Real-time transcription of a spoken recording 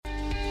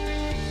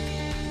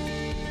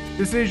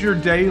This is your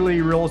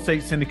daily real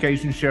estate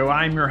syndication show.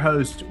 I'm your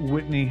host,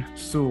 Whitney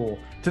Sewell.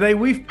 Today,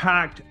 we've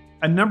packed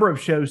a number of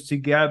shows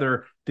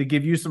together to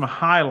give you some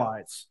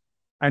highlights.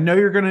 I know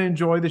you're going to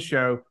enjoy the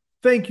show.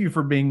 Thank you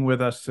for being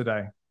with us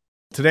today.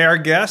 Today, our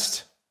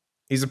guest,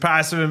 he's a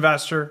passive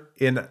investor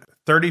in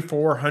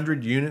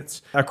 3,400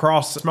 units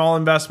across small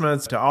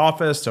investments to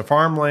office, to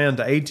farmland,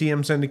 to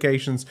ATM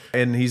syndications.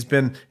 And he's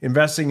been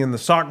investing in the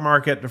stock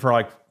market for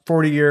like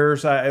 40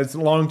 years. It's a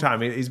long time.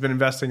 He's been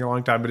investing a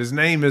long time, but his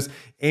name is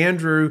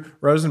Andrew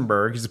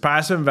Rosenberg. He's a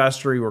passive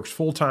investor. He works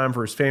full-time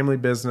for his family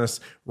business,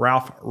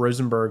 Ralph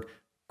Rosenberg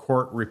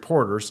Court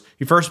Reporters.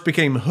 He first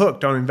became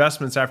hooked on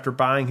investments after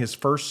buying his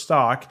first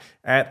stock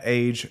at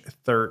age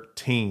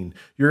 13.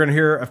 You're going to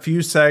hear a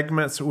few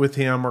segments with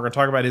him. We're going to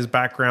talk about his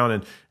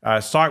background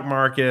in stock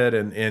market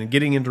and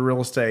getting into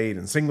real estate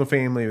and single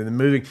family and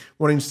then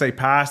wanting to stay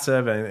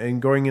passive and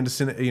going into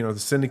the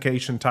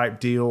syndication type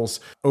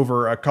deals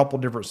over a couple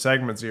different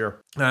segments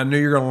here. I know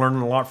you're going to learn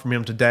a lot from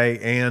him today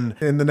and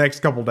in the next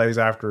couple of days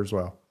after as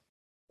well.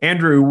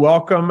 Andrew,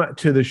 welcome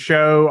to the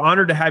show.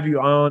 Honored to have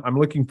you on. I'm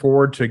looking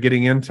forward to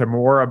getting into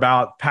more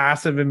about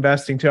passive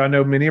investing too. I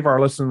know many of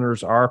our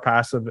listeners are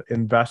passive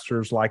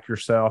investors like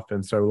yourself,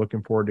 and so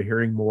looking forward to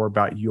hearing more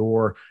about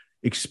your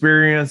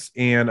experience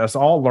and us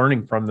all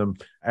learning from them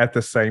at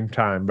the same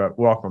time. But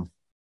welcome.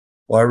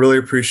 Well, I really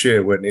appreciate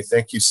it, Whitney.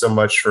 Thank you so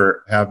much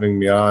for having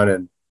me on,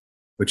 and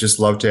would just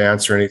love to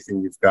answer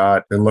anything you've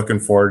got. Been looking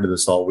forward to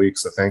this all week,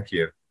 so thank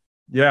you.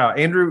 Yeah,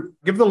 Andrew,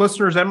 give the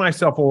listeners and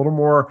myself a little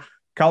more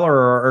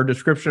color or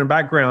description and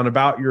background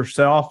about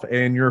yourself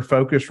and your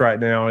focus right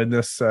now in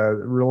this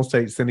real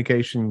estate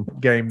syndication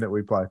game that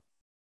we play.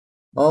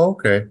 Oh,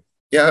 okay.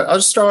 Yeah, I'll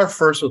just start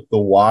first with the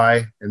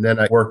why, and then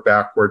I work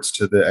backwards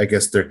to their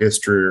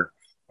history, or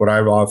what I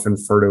often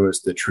refer to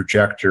as the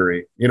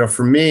trajectory.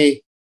 For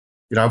me,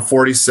 I'm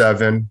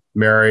 47,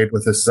 married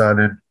with a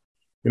son.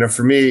 And,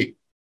 for me,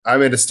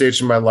 I'm at a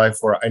stage in my life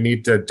where I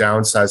need to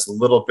downsize a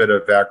little bit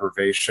of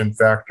aggravation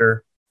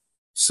factor.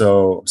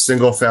 So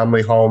single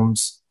family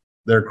homes,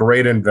 they're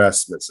great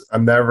investments.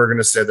 I'm never going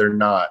to say they're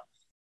not,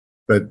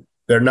 but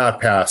they're not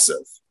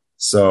passive.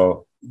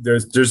 So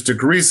there's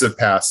degrees of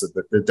passive,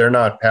 but they're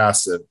not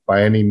passive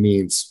by any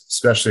means,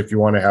 especially if you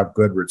want to have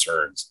good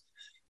returns.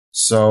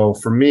 So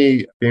for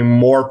me, being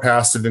more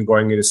passive and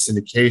going into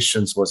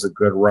syndications was a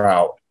good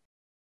route.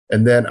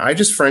 And then I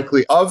just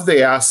frankly, of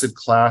the asset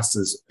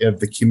classes,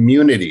 of the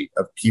community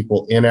of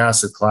people in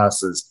asset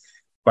classes,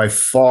 by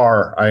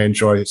far, I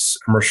enjoy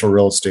commercial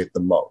real estate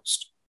the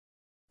most.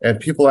 And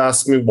people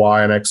ask me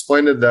why, and I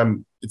explain to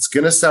them, it's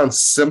going to sound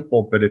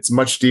simple, but it's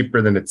much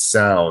deeper than it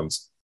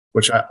sounds,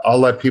 which I'll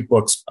let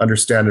people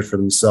understand it for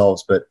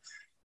themselves. But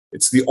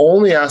it's the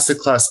only asset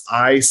class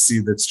I see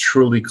that's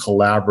truly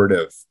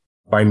collaborative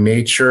by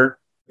nature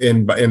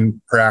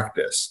in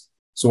practice.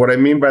 So what I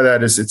mean by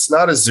that is it's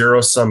not a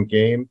zero-sum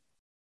game.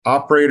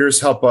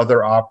 Operators help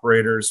other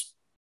operators.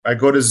 I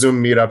go to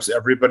Zoom meetups.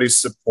 Everybody's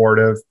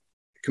supportive.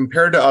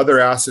 Compared to other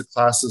asset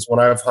classes, when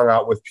I've hung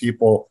out with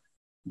people,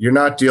 you're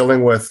not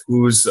dealing with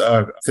whose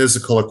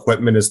physical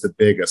equipment is the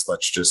biggest,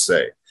 let's just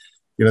say.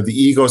 The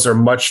egos are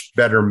much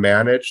better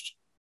managed.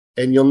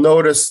 And you'll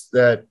notice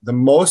that the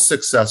most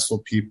successful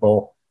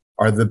people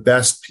are the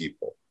best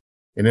people.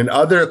 And in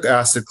other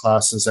asset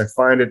classes, I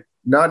find it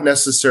not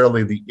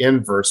necessarily the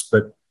inverse,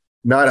 but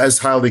not as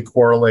highly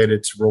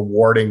correlated to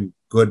rewarding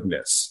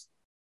goodness.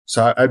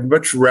 So I'd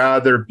much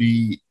rather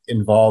be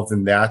involved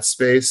in that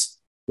space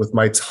with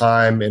my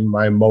time and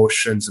my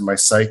emotions and my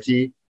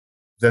psyche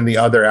than the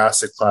other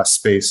asset class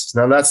spaces.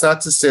 Now, that's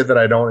not to say that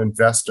I don't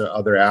invest in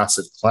other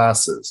asset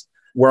classes.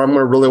 Where I'm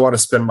going to really want to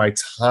spend my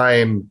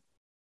time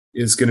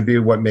is going to be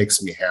what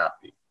makes me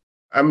happy.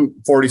 I'm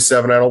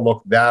 47. I don't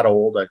look that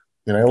old. I'm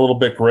a little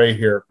bit gray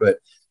here, but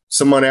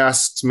someone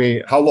asks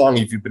me, how long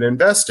have you been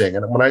investing?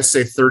 And when I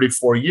say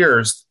 34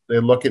 years, they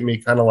look at me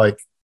kind of like,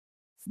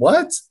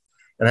 what?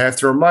 And I have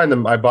to remind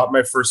them, I bought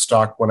my first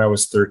stock when I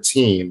was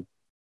 13.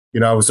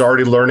 I was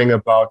already learning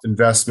about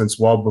investments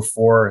well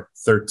before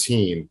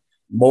 13.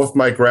 Both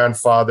my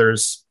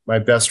grandfathers, my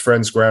best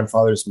friend's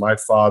grandfathers, my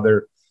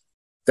father,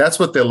 that's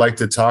what they like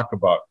to talk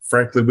about.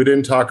 Frankly, we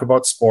didn't talk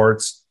about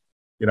sports.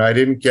 I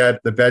didn't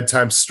get the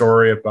bedtime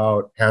story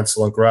about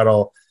Hansel and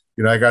Gretel.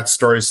 I got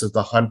stories of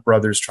the Hunt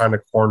brothers trying to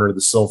corner the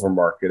silver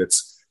market.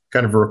 It's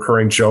kind of a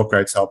recurring joke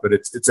I tell, but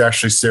it's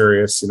actually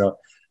serious.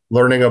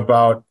 Learning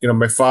about,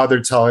 my father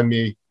telling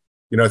me,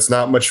 it's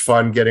not much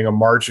fun getting a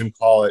margin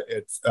call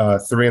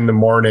at 3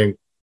 a.m.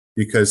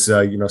 because,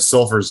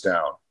 silver's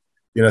down.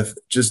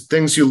 Just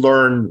things you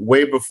learn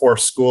way before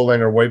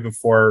schooling or way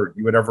before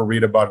you would ever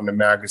read about in a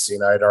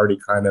magazine I had already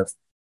kind of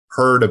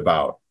heard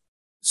about.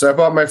 So I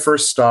bought my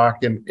first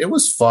stock and it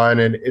was fun.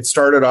 And it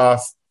started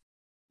off,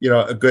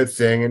 a good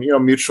thing.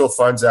 And, mutual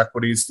funds,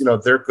 equities,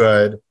 they're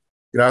good.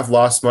 I've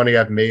lost money.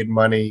 I've made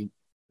money.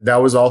 That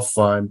was all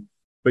fun.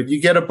 But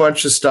you get a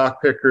bunch of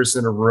stock pickers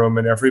in a room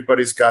and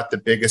everybody's got the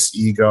biggest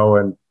ego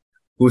and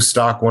whose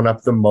stock went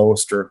up the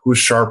most or whose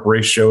Sharpe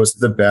ratio is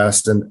the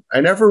best. And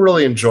I never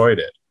really enjoyed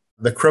it.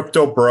 The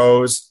crypto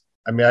bros,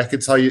 I mean, I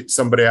could tell you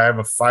somebody I have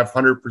a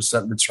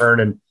 500% return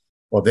and,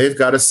 well, they've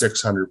got a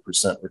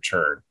 600%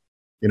 return,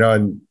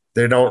 and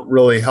they don't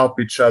really help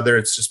each other.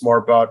 It's just more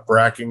about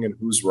bragging and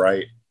who's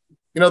right.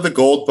 The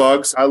gold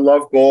bugs. I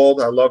love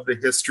gold. I love the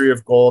history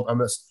of gold.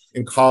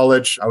 In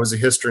college, I was a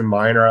history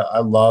minor. I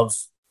love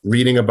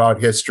reading about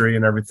history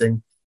and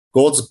everything.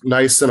 Gold's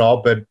nice and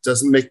all, but it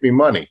doesn't make me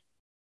money.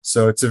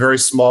 So it's a very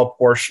small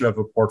portion of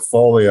a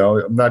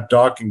portfolio. I'm not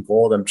dogging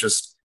gold. I'm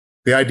just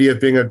the idea of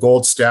being a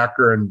gold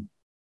stacker and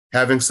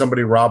having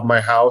somebody rob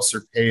my house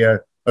or pay a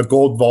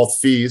gold vault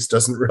fees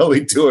doesn't really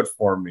do it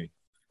for me.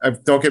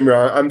 Don't get me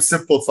wrong. I'm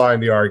simplifying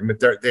the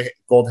argument.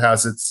 Gold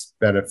has its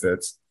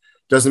benefits.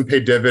 Doesn't pay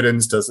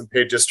dividends, doesn't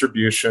pay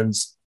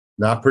distributions,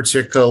 not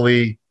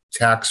particularly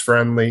tax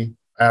friendly.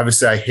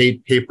 Obviously, I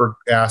hate paper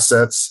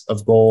assets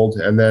of gold.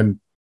 And then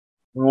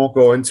we won't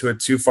go into it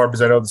too far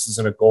because I know this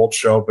isn't a gold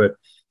show, but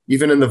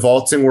even in the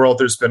vaulting world,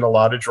 there's been a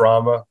lot of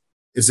drama.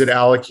 Is it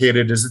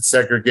allocated? Is it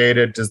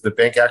segregated? Does the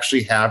bank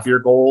actually have your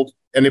gold?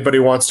 Anybody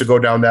wants to go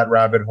down that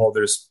rabbit hole,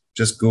 there's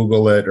just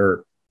Google it,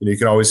 or you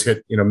can always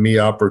hit me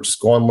up, or just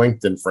go on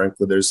LinkedIn.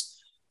 Frankly,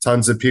 there's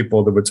tons of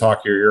people that would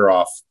talk your ear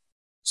off.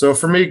 So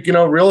for me,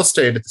 real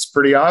estate, it's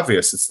pretty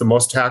obvious. It's the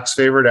most tax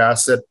favored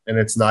asset, and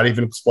it's not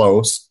even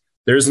close.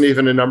 There isn't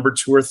even a number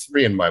 2 or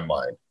 3 in my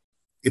mind.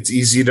 It's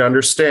easy to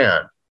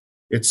understand.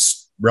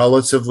 It's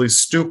relatively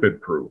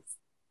stupid proof.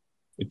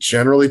 It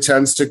generally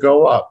tends to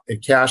go up.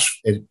 It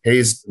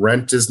pays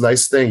rent is a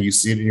nice thing. You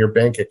see it in your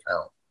bank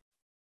account.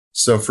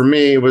 So for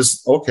me, it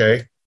was,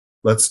 okay,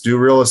 let's do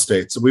real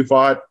estate. So we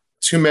bought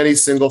too many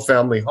single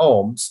family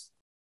homes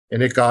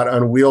and it got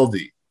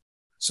unwieldy.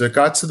 So it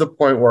got to the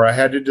point where I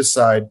had to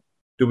decide,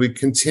 do we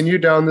continue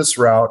down this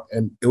route?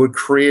 And it would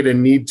create a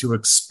need to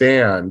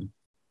expand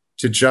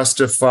to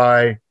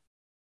justify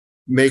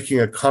making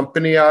a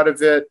company out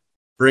of it,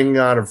 bringing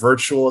on a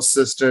virtual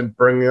assistant,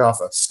 bringing off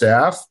a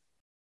staff.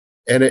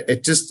 And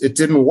it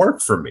didn't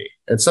work for me.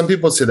 And some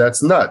people say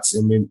that's nuts.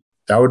 I mean,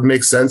 that would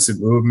make sense. It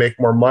would make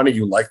more money.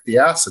 You like the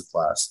asset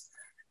class.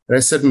 And I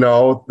said,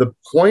 no, the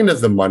point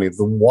of the money,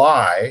 the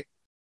why,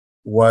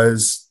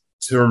 was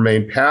to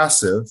remain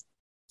passive,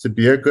 to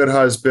be a good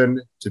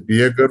husband, to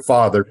be a good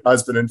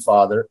husband and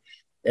father.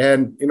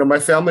 And, my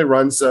family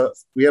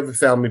we have a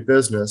family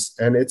business,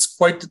 and it's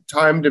quite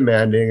time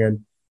demanding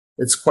and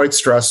it's quite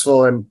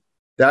stressful. And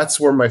that's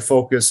where my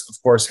focus,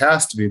 of course,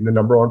 has to be. The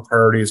number one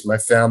priority is my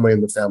family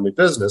and the family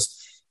business.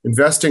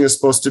 Investing is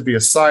supposed to be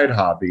a side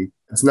hobby.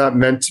 It's not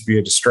meant to be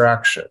a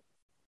distraction.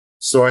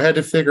 So I had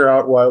to figure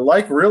out, well, I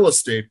like real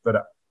estate,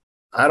 but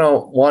I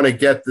don't want to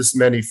get this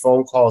many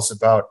phone calls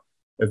about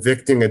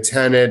evicting a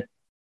tenant,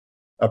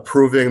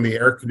 approving the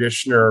air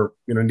conditioner,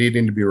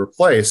 needing to be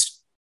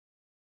replaced.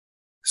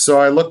 So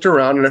I looked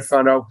around and I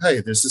found out, hey,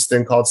 there's this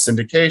thing called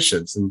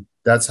syndications. And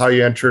that's how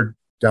you enter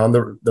down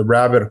the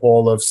rabbit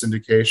hole of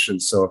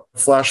syndications. So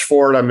flash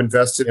forward, I'm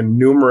invested in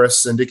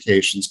numerous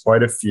syndications,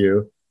 quite a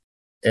few.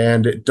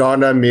 And it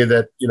dawned on me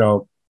that,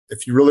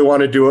 if you really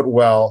want to do it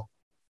well,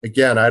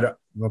 again,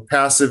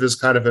 passive is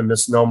kind of a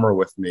misnomer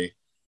with me.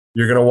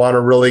 You're going to want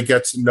to really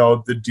get to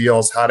know the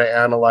deals, how to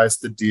analyze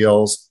the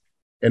deals,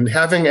 and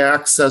having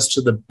access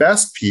to the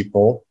best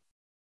people.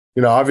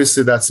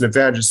 Obviously that's an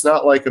advantage. It's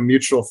not like a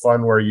mutual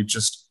fund where you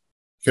just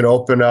can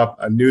open up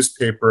a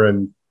newspaper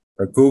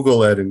or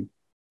Google it and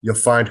you'll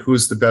find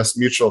who's the best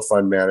mutual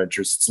fund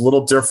managers. It's a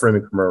little different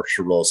in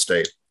commercial real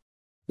estate.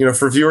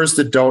 For viewers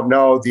that don't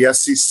know, the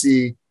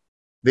SEC,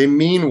 they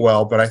mean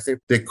well, but I think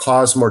they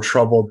cause more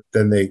trouble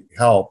than they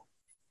help.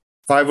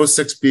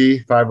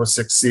 506B,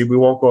 506C, we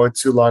won't go in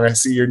too long. I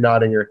see you're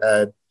nodding your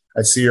head.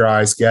 I see your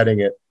eyes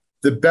getting it.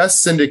 The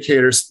best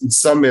syndicators, in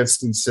some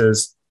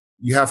instances,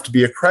 you have to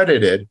be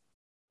accredited.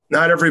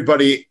 Not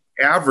everybody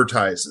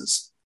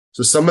advertises.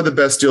 So some of the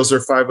best deals are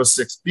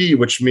 506B,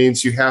 which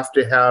means you have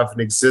to have an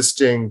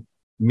existing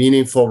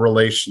meaningful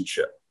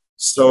relationship.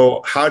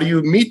 So how do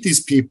you meet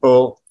these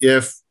people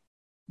if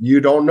you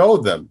don't know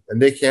them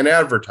and they can't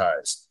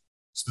advertise?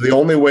 So the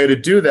only way to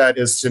do that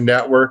is to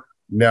network,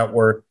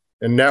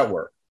 and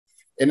network.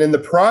 And in the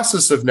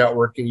process of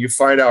networking, you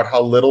find out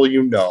how little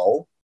you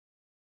know.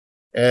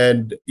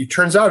 And it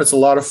turns out it's a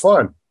lot of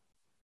fun.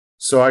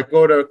 So I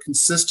go to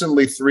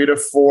consistently 3 to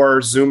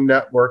 4 Zoom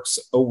networks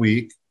a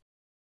week.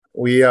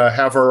 We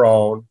have our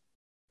own.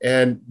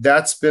 And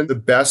that's been the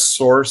best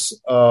source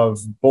of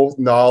both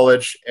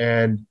knowledge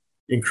and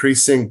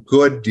increasing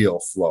good deal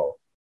flow.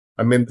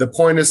 I mean, the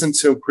point isn't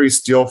to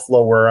increase deal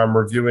flow where I'm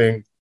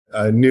reviewing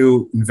a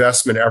new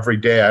investment every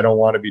day. I don't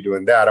want to be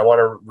doing that. I want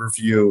to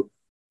review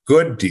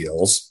good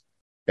deals.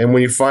 And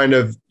when you find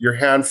your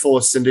handful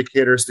of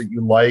syndicators that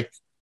you like,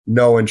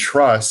 know, and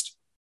trust,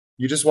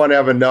 you just want to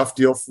have enough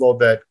deal flow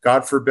that,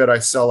 God forbid, I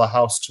sell a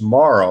house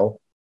tomorrow.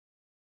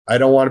 I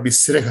don't want to be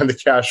sitting on the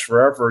cash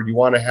forever. You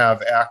want to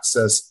have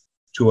access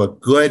to a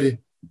good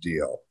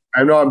deal.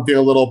 I know I'm being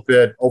a little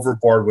bit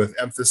overboard with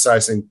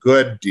emphasizing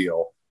good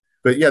deal,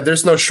 but yeah,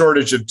 there's no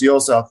shortage of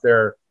deals out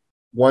there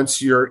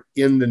once you're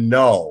in the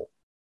know.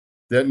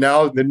 That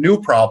now the new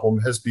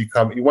problem has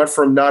become, you went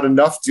from not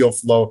enough deal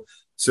flow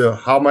So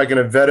how am I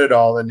going to vet it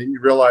all? And then you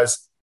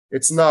realize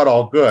it's not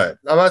all good.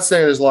 I'm not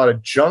saying there's a lot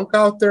of junk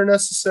out there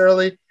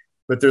necessarily,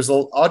 but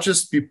I'll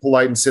just be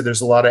polite and say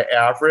there's a lot of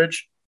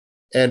average.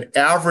 And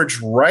average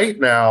right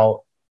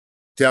now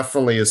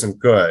definitely isn't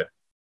good.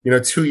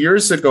 2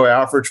 years ago,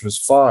 average was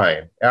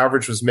fine.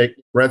 Average was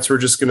rents were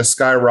just going to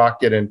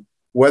skyrocket. And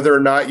whether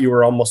or not you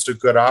were almost a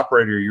good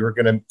operator, you were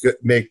going to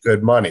make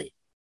good money.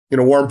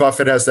 Warren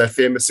Buffett has that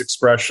famous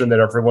expression that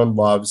everyone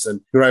loves.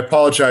 And I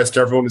apologize to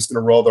everyone who's going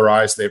to roll their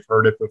eyes. They've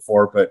heard it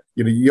before, but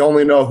you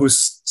only know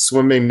who's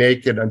swimming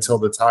naked until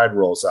the tide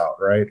rolls out,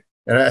 right?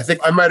 And I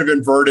think I might have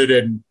inverted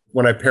it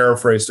when I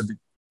paraphrased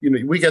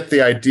it. We get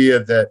the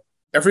idea that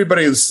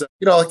everybody's,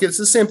 like it's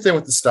the same thing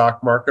with the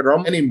stock market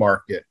or any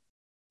market.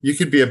 You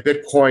could be a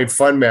Bitcoin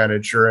fund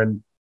manager,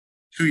 and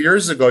 2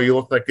 years ago, you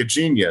looked like a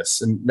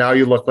genius, and now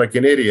you look like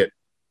an idiot.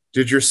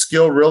 Did your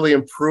skill really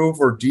improve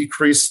or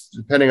decrease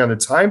depending on the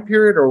time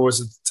period, or was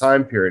it the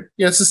time period?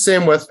 It's the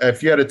same with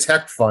if you had a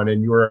tech fund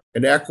and you were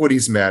an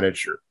equities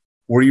manager.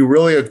 Were you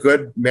really a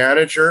good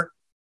manager?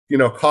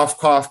 Cough,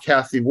 cough,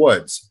 Kathy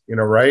Woods,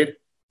 right?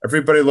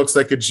 Everybody looks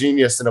like a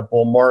genius in a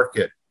bull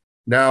market.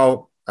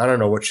 Now, I don't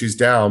know what she's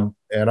down,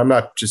 and I'm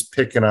not just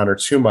picking on her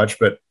too much,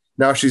 but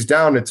now she's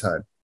down a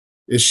ton.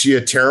 Is she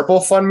a terrible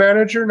fund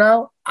manager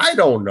now? I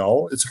don't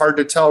know. It's hard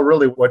to tell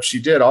really what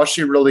she did. All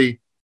she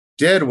really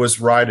did was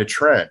ride a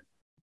trend.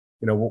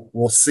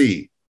 We'll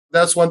see.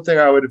 That's one thing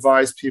I would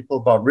advise people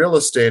about real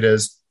estate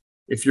is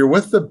if you're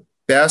with the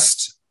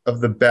best of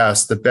the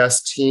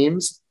best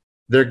teams,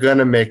 they're going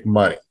to make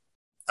money.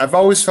 I've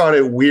always found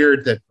it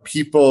weird that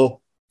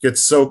people get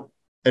so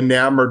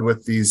enamored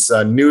with these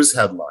news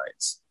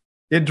headlines.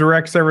 It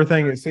directs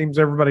everything. It seems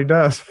everybody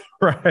does,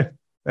 right?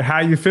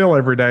 How you feel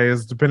every day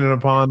is dependent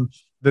upon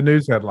the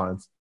news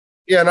headlines.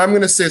 Yeah, and I'm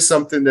going to say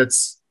something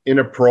that's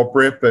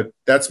inappropriate, but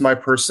that's my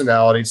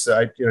personality.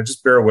 So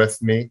just bear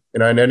with me.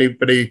 And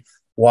anybody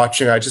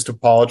watching, I just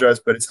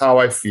apologize, but it's how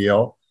I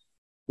feel.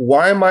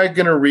 Why am I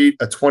going to read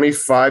a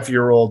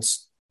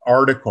 25-year-old's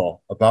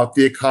article about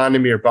the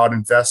economy or about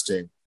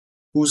investing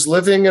who's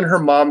living in her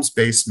mom's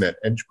basement?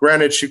 And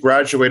granted, she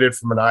graduated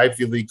from an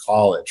Ivy League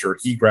college, or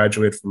he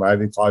graduated from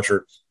Ivy League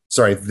college,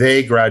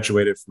 they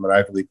graduated from an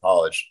Ivy League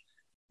college,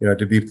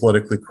 to be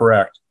politically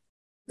correct.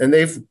 And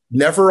they've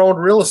never owned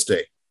real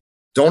estate,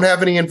 don't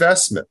have any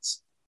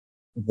investments.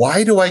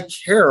 Why do I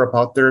care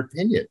about their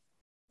opinion?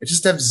 I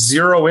just have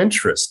zero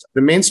interest.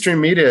 The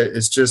mainstream media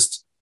is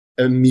just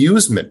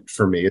amusement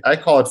for me. I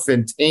call it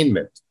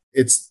fintainment.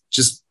 It's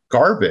just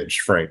garbage,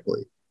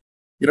 frankly.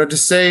 To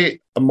say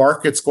a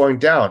market's going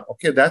down,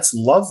 okay, that's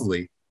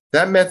lovely.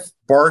 That meant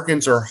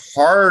bargains are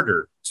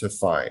harder to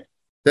find.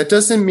 That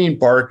doesn't mean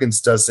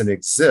bargains doesn't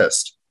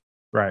exist.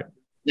 Right.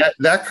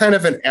 That kind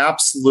of an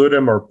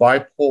absolutum or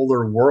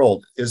bipolar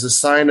world is a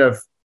sign of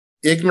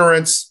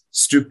ignorance,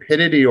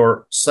 stupidity,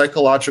 or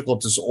psychological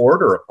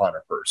disorder upon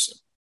a person.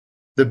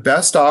 The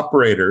best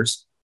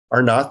operators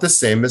are not the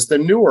same as the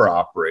newer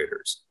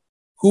operators.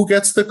 Who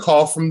gets the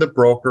call from the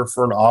broker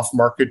for an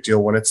off-market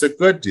deal when it's a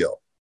good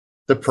deal?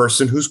 The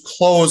person who's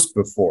closed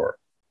before,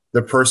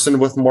 the person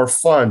with more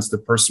funds, the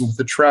person with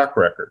a track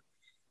record.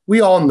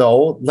 We all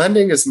know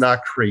lending is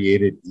not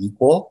created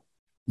equal.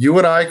 You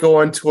and I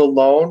go into a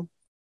loan,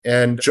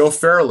 and Joe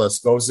Fairless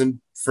goes in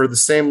for the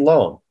same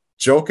loan.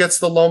 Joe gets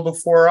the loan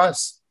before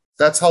us.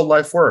 That's how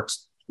life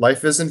works.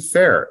 Life isn't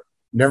fair.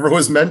 Never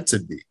was meant to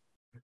be.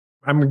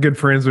 I'm good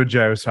friends with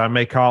Joe, so I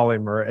may call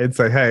him and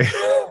say, hey,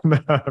 no,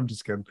 I'm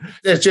just kidding.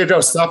 Yeah,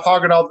 Joe, stop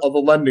hogging all the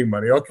lending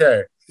money.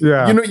 Okay.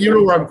 Yeah. You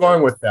know where I'm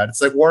going with that.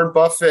 It's like Warren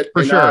Buffett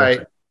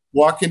I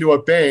walk into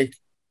a bank.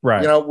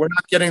 Right. We're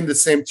not getting the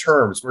same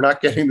terms. We're not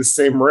getting the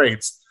same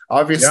rates.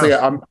 Obviously,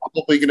 I'm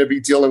probably going to be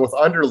dealing with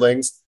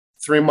underlings.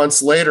 3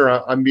 months later,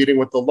 I'm meeting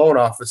with the loan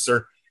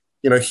officer.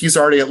 He's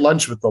already at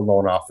lunch with the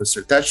loan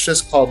officer. That's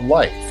just called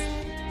life.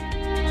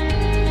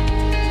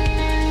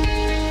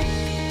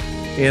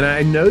 And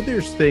I know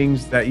there's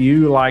things that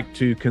you like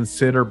to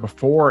consider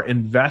before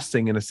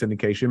investing in a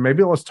syndication.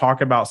 Maybe let's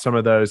talk about some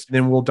of those.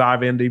 Then we'll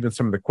dive into even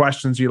some of the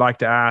questions you like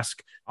to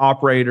ask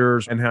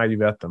operators and how you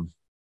vet them.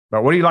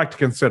 But what do you like to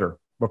consider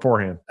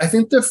beforehand? I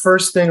think the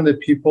first thing that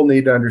people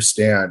need to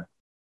understand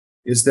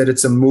is that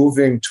it's a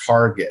moving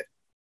target,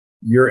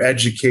 your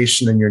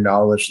education and your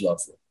knowledge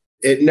level.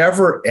 It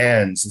never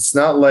ends. It's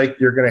not like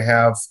you're going to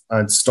have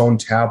on stone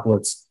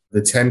tablets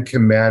the 10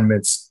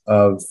 commandments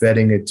of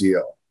vetting a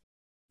deal.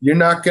 You're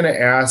not going to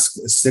ask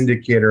a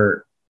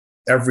syndicator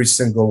every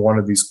single one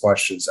of these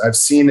questions. I've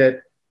seen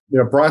it.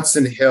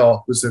 Bronson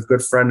Hill, who's a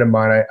good friend of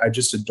mine, I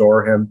just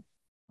adore him.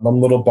 I'm a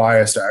little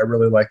biased. I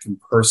really like him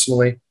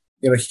personally.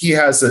 He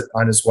has it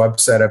on his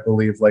website, I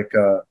believe,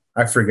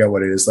 I forget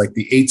what it is, like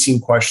the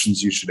 18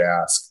 questions you should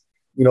ask.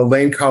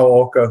 Lane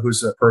Kaoka,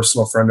 who's a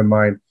personal friend of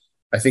mine,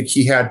 I think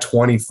he had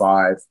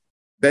 25.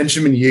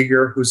 Benjamin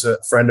Yeager, who's a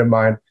friend of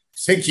mine,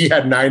 I think he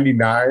had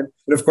 99.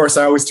 And of course,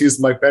 I always tease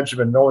him like,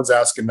 Benjamin, no one's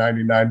asking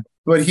 99.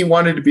 But he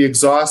wanted to be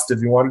exhaustive.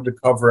 He wanted to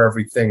cover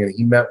everything, and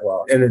he meant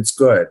well. And it's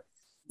good.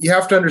 You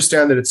have to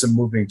understand that it's a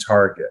moving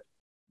target.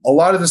 A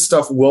lot of this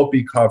stuff will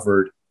be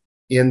covered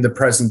in the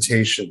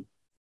presentation.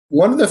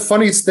 One of the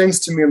funniest things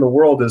to me in the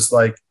world is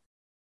like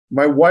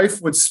my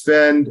wife would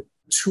spend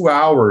 2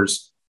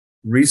 hours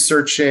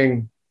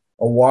researching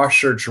a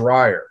washer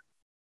dryer,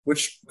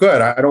 which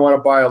good. I don't want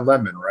to buy a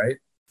lemon, right?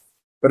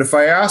 But if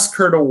I ask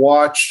her to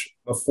watch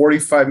a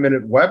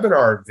 45-minute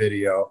webinar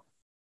video,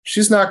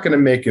 she's not going to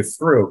make it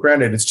through.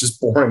 Granted, it's just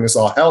boring as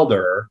all hell to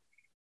her.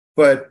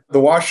 But the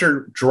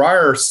washer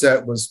dryer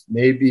set was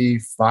maybe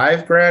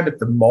 $5,000 at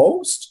the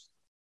most.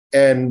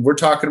 And we're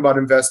talking about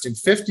investing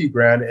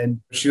 $50,000, and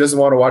she doesn't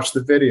want to watch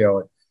the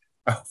video.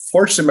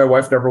 Fortunately, my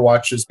wife never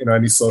watches,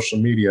 any social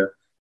media.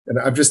 And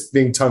I'm just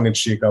being tongue in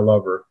cheek. I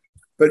love her.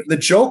 But the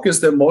joke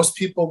is that most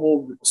people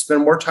will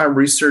spend more time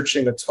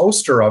researching a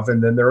toaster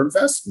oven than their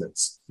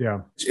investments.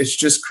 Yeah. It's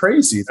just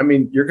crazy. I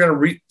mean, you're going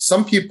to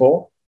some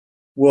people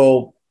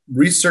will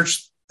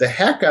research the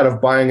heck out of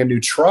buying a new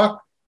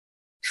truck.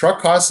 Truck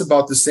costs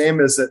about the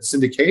same as a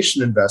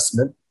syndication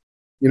investment.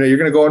 You're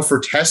going to go in for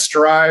test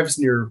drives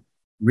and you're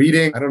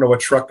reading. I don't know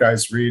what truck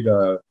guys read,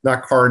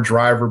 not Car and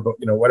Driver, but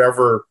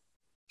whatever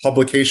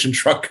publication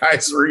truck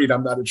guys read.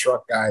 I'm not a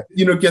truck guy.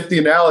 Get the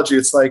analogy.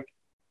 It's like,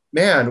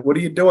 man, what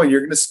are you doing?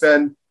 You're going to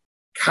spend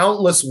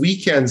countless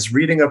weekends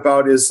reading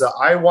about is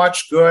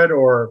iWatch good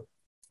or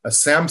a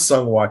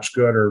Samsung watch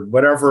good or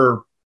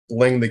whatever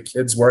bling the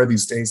kids wear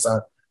these days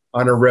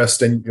on a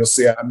wrist. And you'll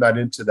see I'm not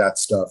into that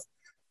stuff.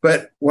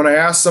 But when I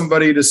ask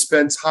somebody to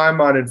spend time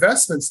on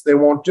investments, they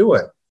won't do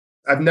it.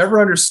 I've never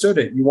understood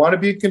it. You want to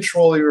be in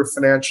control of your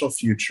financial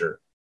future.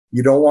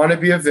 You don't want to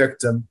be a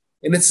victim.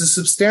 And it's a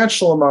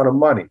substantial amount of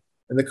money.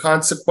 And the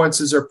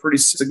consequences are pretty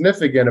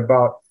significant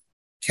about,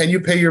 can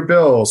you pay your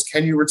bills?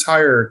 Can you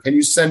retire? Can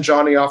you send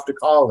Johnny off to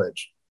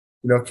college?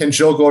 Can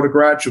Jill go to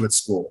graduate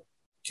school?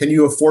 Can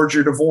you afford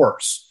your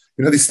divorce?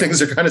 These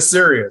things are kind of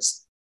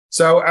serious.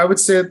 So I would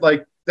say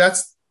like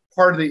that's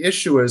part of the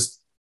issue is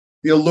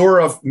the allure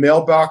of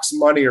mailbox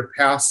money or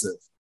passive.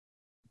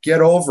 Get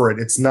over it.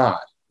 It's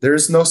not. There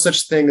is no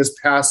such thing as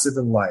passive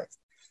in life.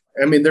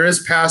 I mean, there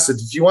is passive.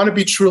 If you want to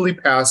be truly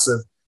passive,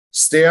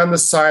 stay on the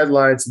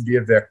sidelines and be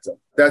a victim.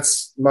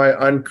 That's my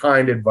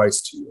unkind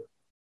advice to you.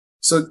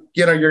 So,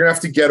 you're going to have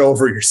to get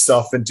over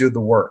yourself and do the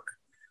work.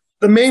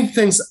 The main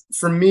things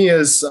for me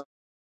is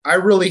I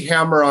really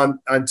hammer on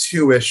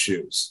 2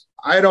 issues.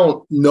 I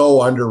don't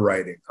know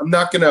underwriting. I'm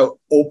not going to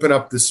open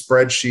up the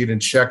spreadsheet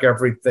and check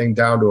everything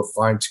down to a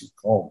fine-tooth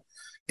comb.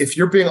 If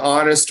you're being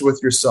honest with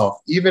yourself,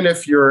 even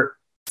if you're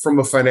from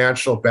a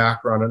financial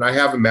background, and I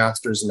have a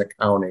master's in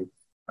accounting,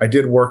 I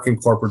did work in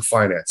corporate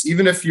finance.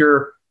 Even if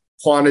you're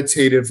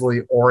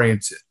quantitatively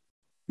oriented,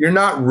 you're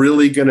not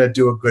really going to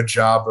do a good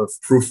job of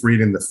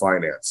proofreading the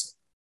financing.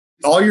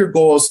 All your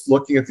goal is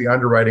looking at the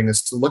underwriting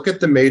is to look at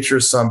the major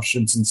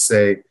assumptions and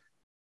say,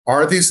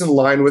 are these in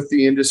line with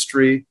the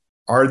industry?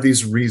 Are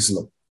these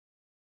reasonable?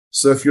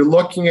 So if you're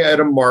looking at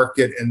a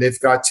market and they've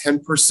got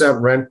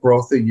 10% rent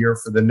growth a year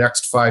for the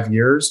next 5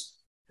 years,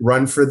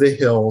 run for the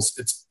hills.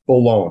 It's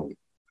baloney.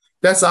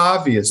 That's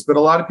obvious, but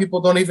a lot of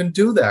people don't even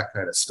do that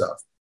kind of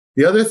stuff.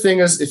 The other thing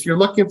is if you're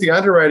looking at the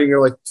underwriting,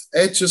 you're like,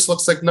 it just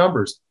looks like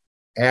numbers.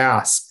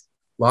 Ask.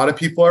 A lot of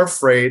people are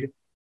afraid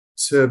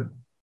to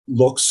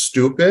look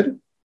stupid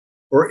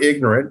or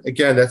ignorant.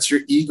 Again, that's your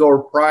ego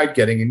or pride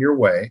getting in your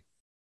way.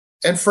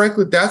 And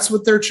frankly, that's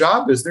what their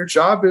job is. Their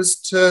job is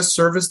to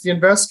service the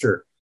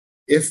investor.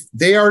 If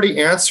they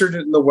already answered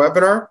it in the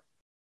webinar,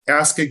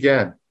 ask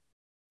again.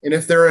 And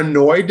if they're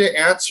annoyed to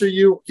answer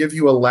you, give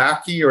you a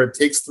lackey, or it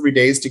takes 3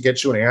 days to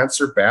get you an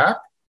answer back,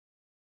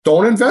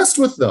 don't invest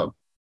with them.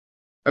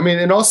 I mean,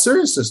 in all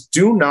seriousness,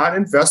 do not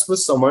invest with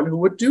someone who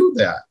would do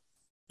that.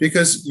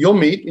 Because you'll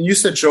meet, and you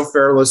said Joe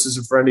Fairless is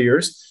a friend of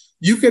yours.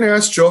 You can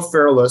ask Joe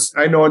Fairless,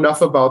 I know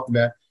enough about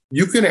that.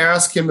 You can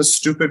ask him a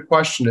stupid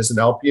question as an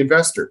LP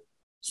investor.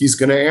 He's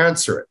going to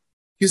answer it.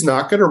 He's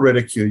not going to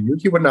ridicule you.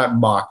 He would not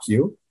mock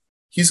you.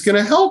 He's going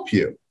to help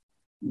you.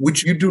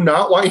 You do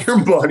not want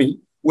your money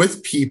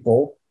with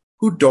people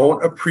who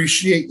don't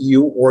appreciate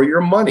you or your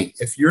money.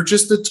 If you're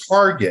just a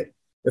target,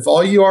 if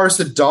all you are is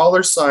a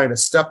dollar sign, a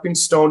stepping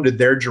stone to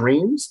their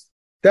dreams,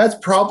 that's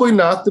probably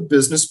not the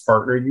business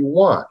partner you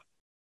want.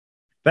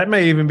 That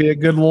may even be a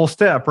good little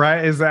step,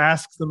 right? Is to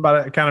ask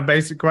somebody a kind of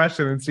basic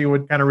question and see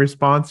what kind of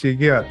response you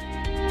get.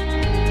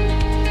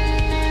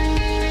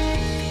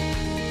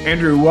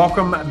 Andrew,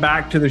 welcome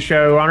back to the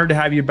show. Honored to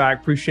have you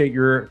back. Appreciate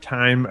your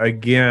time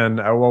again.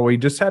 Well, we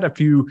just had a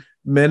few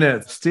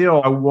minutes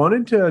still. I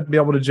wanted to be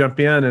able to jump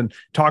in and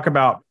talk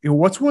about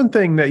what's one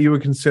thing that you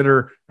would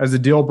consider as a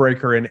deal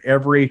breaker in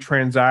every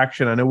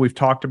transaction. I know we've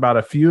talked about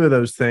a few of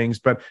those things,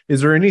 but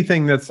is there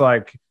anything that's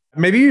like,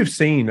 maybe you've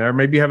seen, or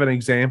maybe you have an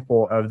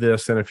example of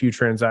this in a few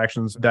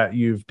transactions that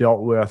you've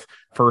dealt with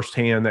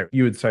firsthand that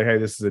you would say, hey,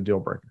 this is a deal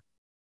breaker?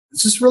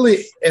 It's just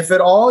really, if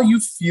at all you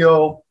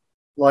feel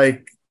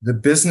like the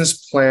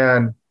business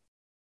plan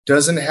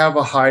doesn't have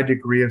a high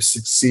degree of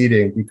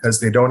succeeding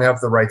because they don't have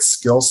the right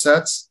skill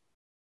sets,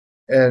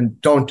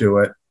 and don't do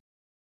it.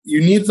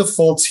 You need the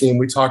full team.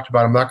 We talked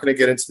about, I'm not going to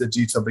get into the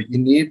detail, but you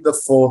need the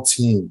full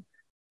team.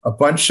 A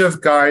bunch of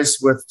guys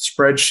with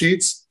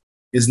spreadsheets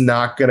is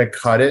not going to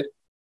cut it.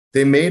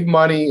 They made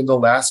money in the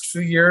last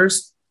few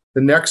years.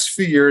 The next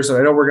few years, and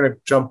I know we're going to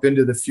jump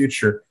into the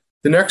future,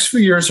 the next few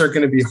years are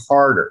going to be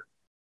harder.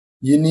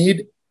 You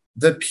need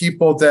the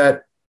people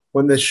that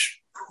when the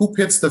hoop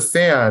hits the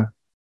fan,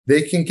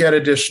 they can get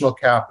additional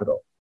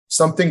capital.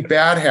 Something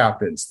bad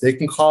happens. They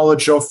can call a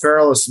Joe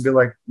Fairless and be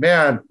like,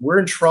 man, we're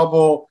in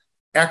trouble.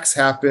 X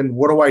happened.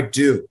 What do I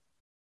do?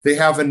 They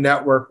have a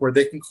network where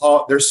they can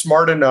call. They're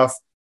smart enough,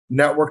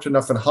 networked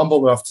enough, and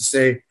humble enough to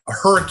say, a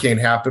hurricane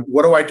happened.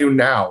 What do I do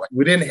now?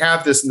 We didn't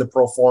have this in the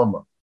pro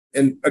forma.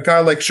 And a guy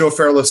like Joe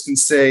Fairless can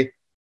say,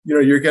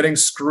 you're getting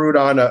screwed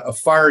on a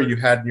fire you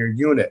had in your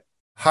unit.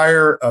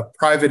 Hire a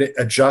private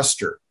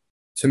adjuster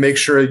to make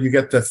sure you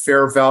get the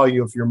fair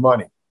value of your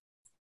money.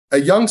 A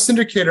young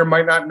syndicator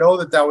might not know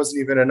that that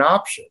wasn't even an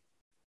option.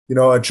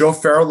 A Joe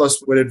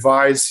Fairless would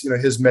advise,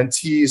 his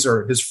mentees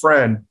or his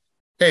friend,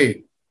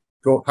 hey,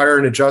 go hire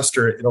an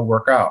adjuster, it'll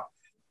work out.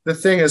 The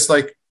thing is,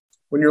 like,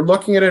 when you're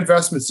looking at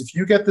investments, if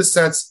you get the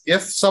sense,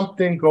 if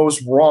something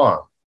goes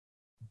wrong,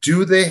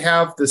 do they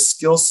have the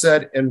skill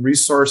set and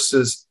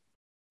resources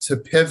to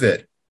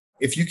pivot?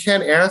 If you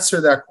can't answer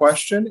that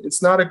question,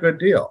 it's not a good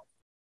deal.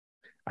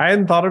 I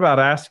hadn't thought about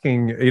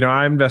asking,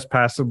 I invest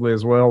passively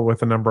as well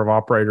with a number of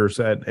operators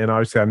and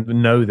obviously I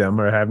know them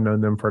or have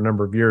known them for a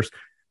number of years,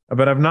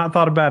 but I've not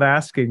thought about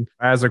asking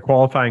as a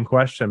qualifying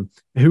question,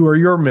 who are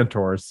your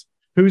mentors?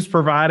 Who's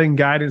providing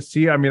guidance to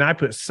you? I mean, I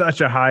put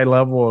such a high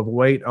level of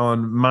weight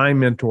on my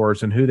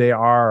mentors and who they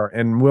are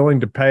and willing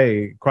to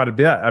pay quite a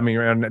bit. I mean,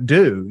 and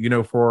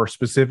do, for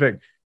specific,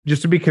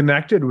 just to be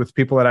connected with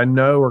people that I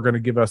know are going to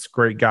give us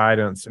great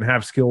guidance and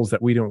have skills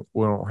that we don't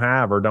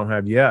have or don't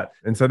have yet.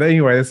 And so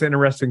anyway, that's an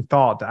interesting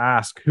thought to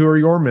ask, who are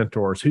your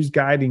mentors? Who's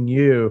guiding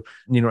you,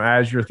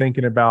 as you're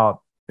thinking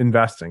about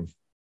investing?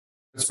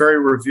 It's very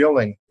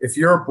revealing. If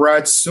you're a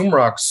Brad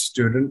Sumrock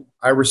student,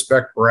 I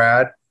respect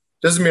Brad.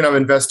 Doesn't mean I'm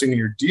investing in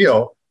your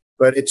deal,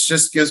 but it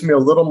just gives me a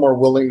little more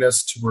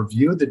willingness to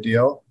review the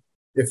deal.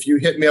 If you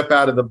hit me up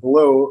out of the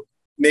blue,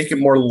 make it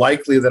more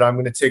likely that I'm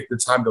going to take the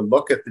time to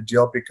look at the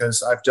deal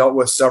because I've dealt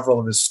with several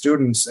of his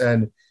students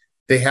and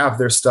they have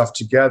their stuff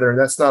together. And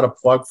that's not a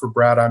plug for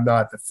Brad. I'm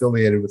not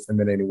affiliated with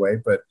him in any way,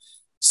 but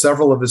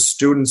several of his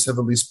students have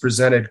at least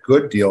presented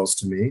good deals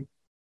to me.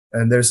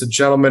 And there's a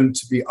gentleman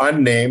to be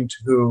unnamed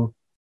who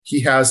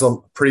he has a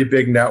pretty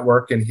big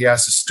network and he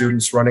has his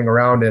students running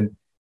around. And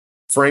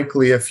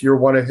frankly, if you're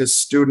one of his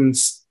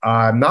students,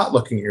 I'm not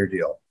looking at your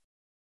deal.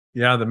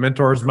 Yeah, the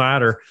mentors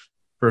matter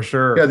for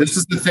sure. Yeah, this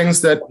is the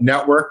things that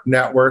network.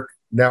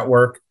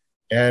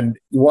 And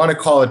you want to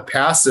call it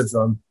passive.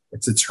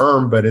 It's a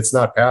term, but it's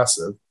not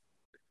passive.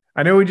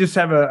 I know we just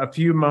have a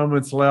few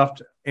moments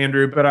left,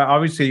 Andrew, but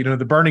obviously,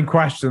 the burning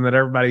question that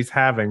everybody's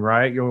having,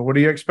 right? What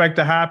do you expect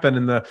to happen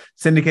in the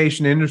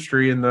syndication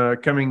industry in the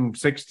coming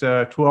 6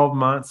 to 12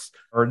 months,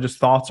 or just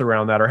thoughts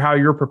around that, or how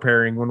you're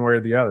preparing one way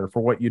or the other for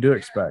what you do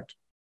expect?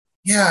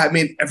 Yeah, I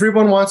mean,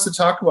 everyone wants to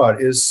talk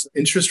about, is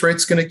interest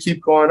rates going to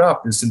keep going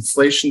up? Is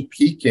inflation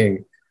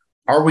peaking?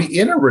 Are we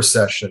in a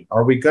recession?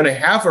 Are we going to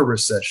have a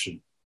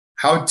recession?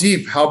 How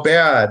deep? How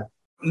bad?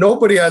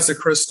 Nobody has a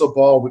crystal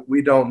ball.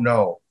 We don't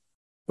know.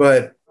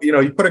 But,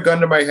 you put a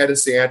gun to my head and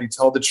say, Andy,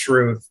 tell the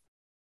truth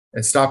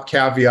and stop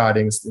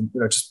caveating.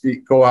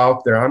 Go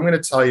out there. I'm going to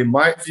tell you,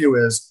 my view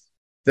is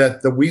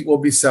that the wheat will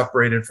be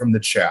separated from the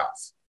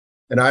chaff.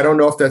 And I don't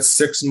know if that's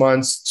 6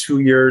 months,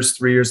 2 years,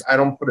 3 years. I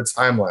don't put a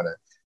timeline on it.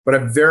 But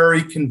I'm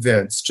very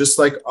convinced, just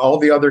like all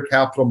the other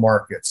capital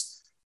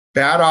markets,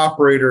 bad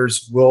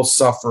operators will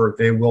suffer.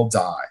 They will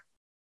die.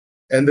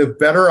 And the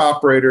better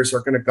operators are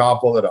going to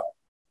gobble it up.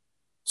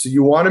 So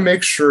you want to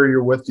make sure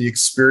you're with the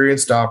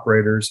experienced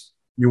operators.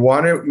 You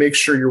want to make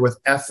sure you're with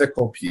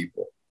ethical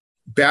people.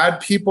 Bad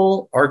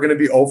people are going to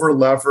be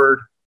over-levered.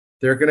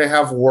 They're going to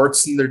have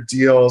warts in their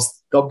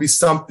deals. There'll be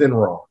something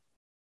wrong.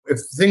 If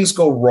things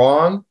go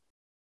wrong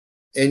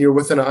and you're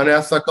with an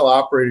unethical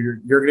operator,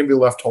 you're going to be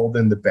left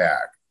holding the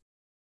bag.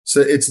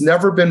 So it's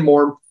never been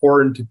more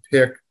important to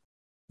pick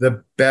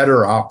the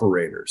better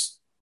operators.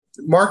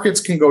 Markets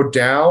can go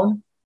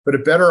down, but a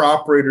better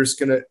operator is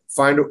going to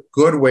find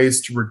good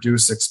ways to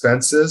reduce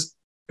expenses.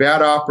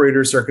 Bad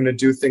operators are going to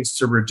do things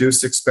to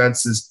reduce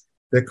expenses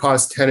that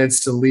cause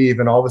tenants to leave,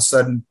 and all of a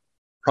sudden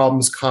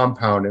problems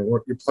compound and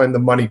you're playing the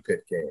money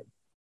pit game.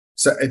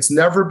 So it's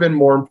never been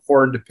more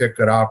important to pick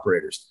good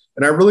operators.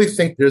 And I really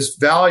think there's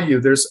value,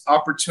 there's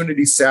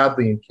opportunity,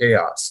 sadly, in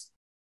chaos.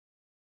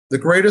 The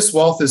greatest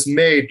wealth is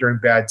made during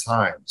bad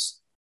times.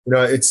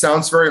 It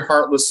sounds very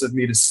heartless of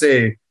me to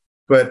say,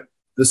 but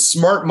the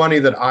smart money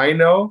that I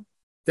know,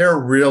 they're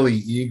really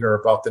eager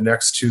about the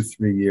next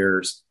 2-3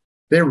 years.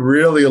 They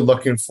really are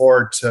looking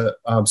forward to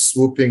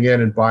swooping in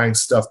and buying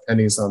stuff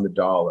pennies on the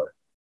dollar.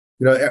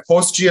 At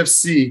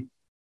post-GFC,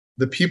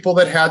 the people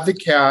that had the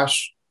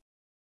cash,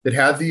 that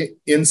had the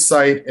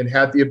insight and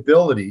had the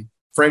ability,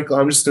 frankly,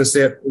 I'm just going to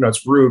say it,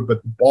 it's rude,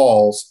 but the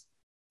balls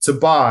to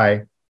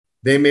buy,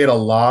 they made a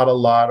lot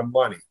of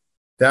money.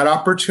 That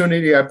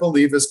opportunity, I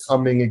believe, is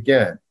coming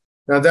again.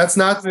 Now, that's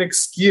not an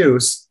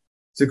excuse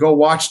to go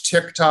watch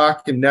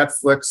TikTok and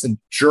Netflix and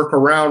jerk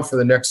around for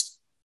the next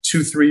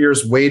 2, 3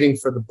 years waiting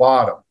for the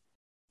bottom.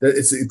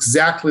 It's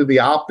exactly the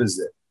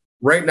opposite.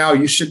 Right now,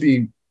 you should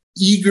be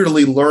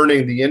eagerly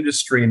learning the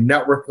industry and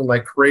networking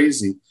like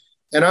crazy.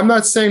 And I'm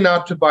not saying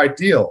not to buy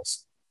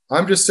deals.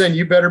 I'm just saying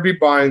you better be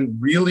buying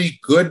really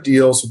good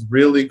deals with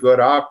really good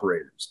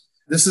operators.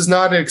 This is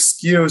not an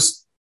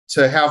excuse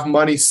to have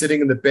money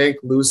sitting in the bank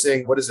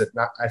losing, what is it?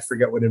 I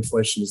forget what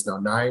inflation is now,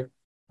 9?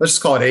 Let's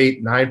just call it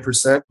 8,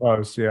 9%.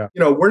 Close, yeah.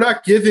 We're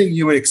not giving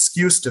you an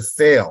excuse to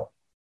fail.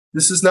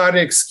 This is not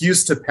an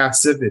excuse to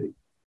passivity.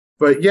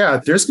 But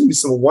yeah, there's going to be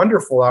some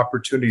wonderful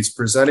opportunities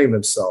presenting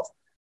themselves.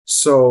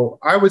 So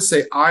I would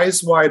say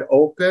eyes wide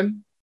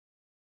open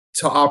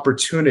to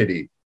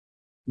opportunity,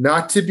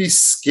 not to be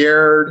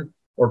scared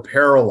or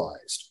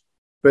paralyzed.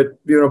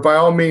 But, by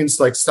all means,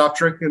 stop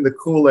drinking the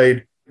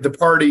Kool-Aid. The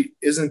party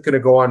isn't going to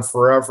go on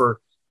forever.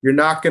 You're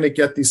not going to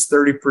get these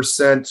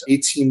 30%,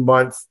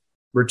 18-month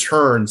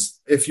returns.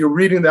 If you're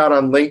reading that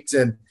on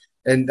LinkedIn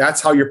and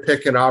that's how you're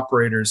picking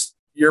operators,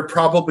 you're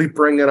probably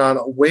bringing on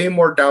way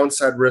more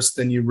downside risk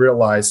than you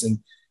realize. And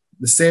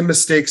the same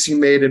mistakes you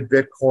made in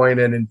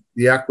Bitcoin and in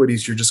the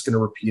equities, you're just going to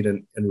repeat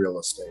in real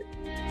estate.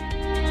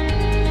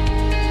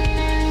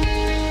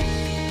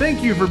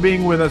 Thank you for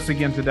being with us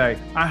again today.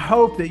 I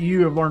hope that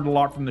you have learned a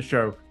lot from the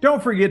show.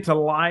 Don't forget to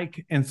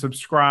like and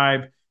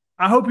subscribe.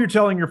 I hope you're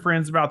telling your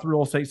friends about the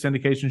Real Estate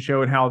Syndication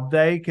Show and how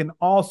they can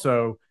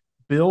also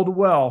build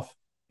wealth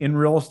in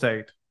real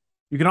estate.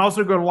 You can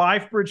also go to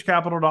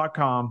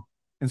lifebridgecapital.com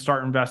and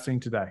start investing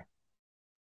today.